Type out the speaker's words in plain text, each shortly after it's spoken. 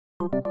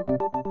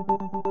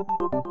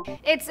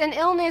It's an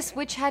illness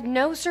which had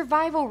no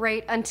survival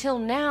rate until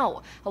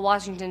now. A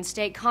Washington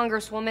state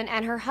congresswoman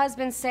and her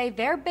husband say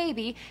their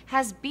baby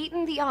has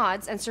beaten the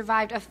odds and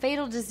survived a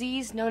fatal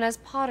disease known as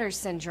Potter's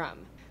syndrome.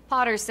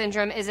 Potter's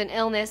syndrome is an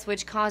illness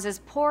which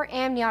causes poor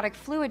amniotic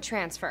fluid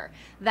transfer.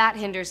 That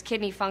hinders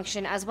kidney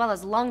function as well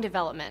as lung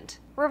development.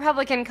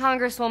 Republican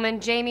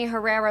Congresswoman Jaime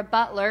Herrera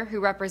Beutler, who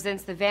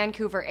represents the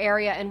Vancouver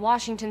area in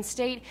Washington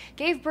state,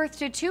 gave birth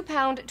to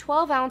 2-pound,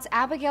 12-ounce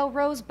Abigail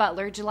Rose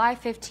Beutler July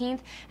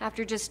 15th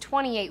after just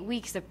 28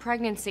 weeks of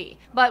pregnancy.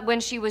 But when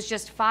she was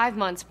just 5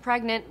 months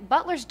pregnant,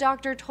 Beutler's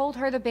doctor told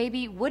her the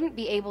baby wouldn't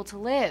be able to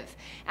live.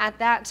 At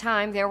that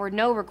time, there were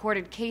no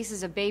recorded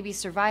cases of babies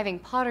surviving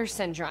Potter's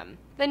syndrome.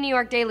 The New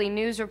York Daily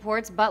News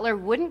reports Beutler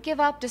wouldn't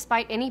give up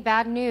despite any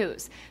bad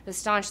news. The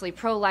staunchly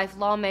pro-life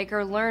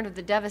lawmaker learned of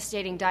the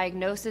devastating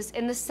diagnosis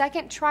in the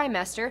second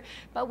trimester,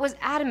 but was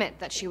adamant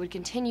that she would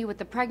continue with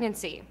the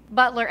pregnancy.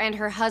 Beutler and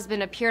her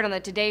husband appeared on the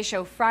Today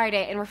Show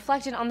Friday and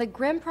reflected on the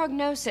grim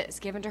prognosis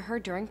given to her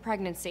during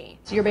pregnancy.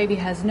 Your baby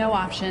has no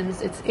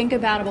options. It's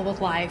incompatible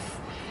with life.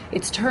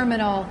 It's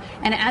terminal.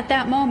 And at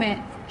that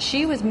moment,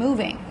 she was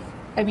moving.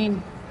 I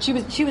mean, she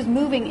was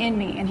moving in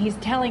me, and he's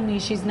telling me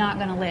she's not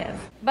going to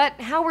live. But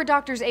how were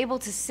doctors able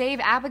to save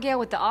Abigail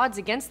with the odds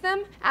against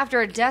them?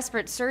 After a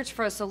desperate search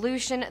for a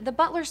solution, the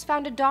Beutlers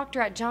found a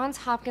doctor at Johns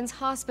Hopkins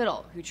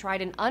Hospital who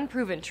tried an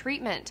unproven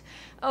treatment.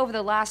 Over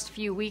the last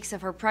few weeks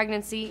of her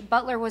pregnancy,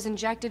 Beutler was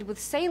injected with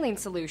saline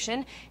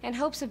solution in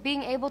hopes of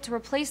being able to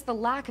replace the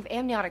lack of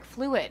amniotic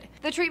fluid.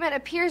 The treatment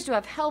appears to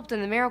have helped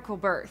in the miracle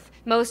birth.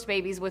 Most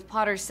babies with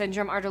Potter's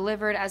syndrome are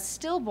delivered as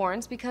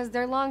stillborns because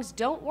their lungs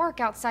don't work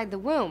outside the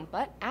womb,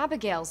 but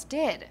Abigail's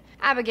did.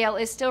 Abigail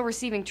is still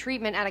receiving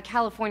treatment at a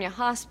California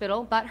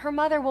hospital, but her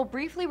mother will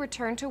briefly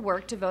return to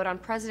work to vote on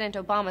President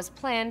Obama's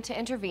plan to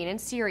intervene in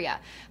Syria.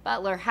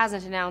 Beutler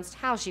hasn't announced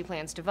how she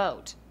plans to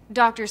vote.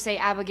 Doctors say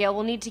Abigail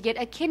will need to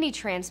get a kidney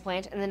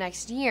transplant in the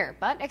next year,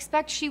 but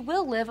expect she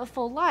will live a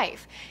full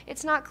life.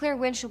 It's not clear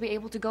when she'll be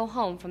able to go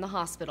home from the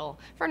hospital.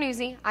 For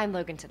Newsy, I'm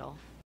Logan Tittle.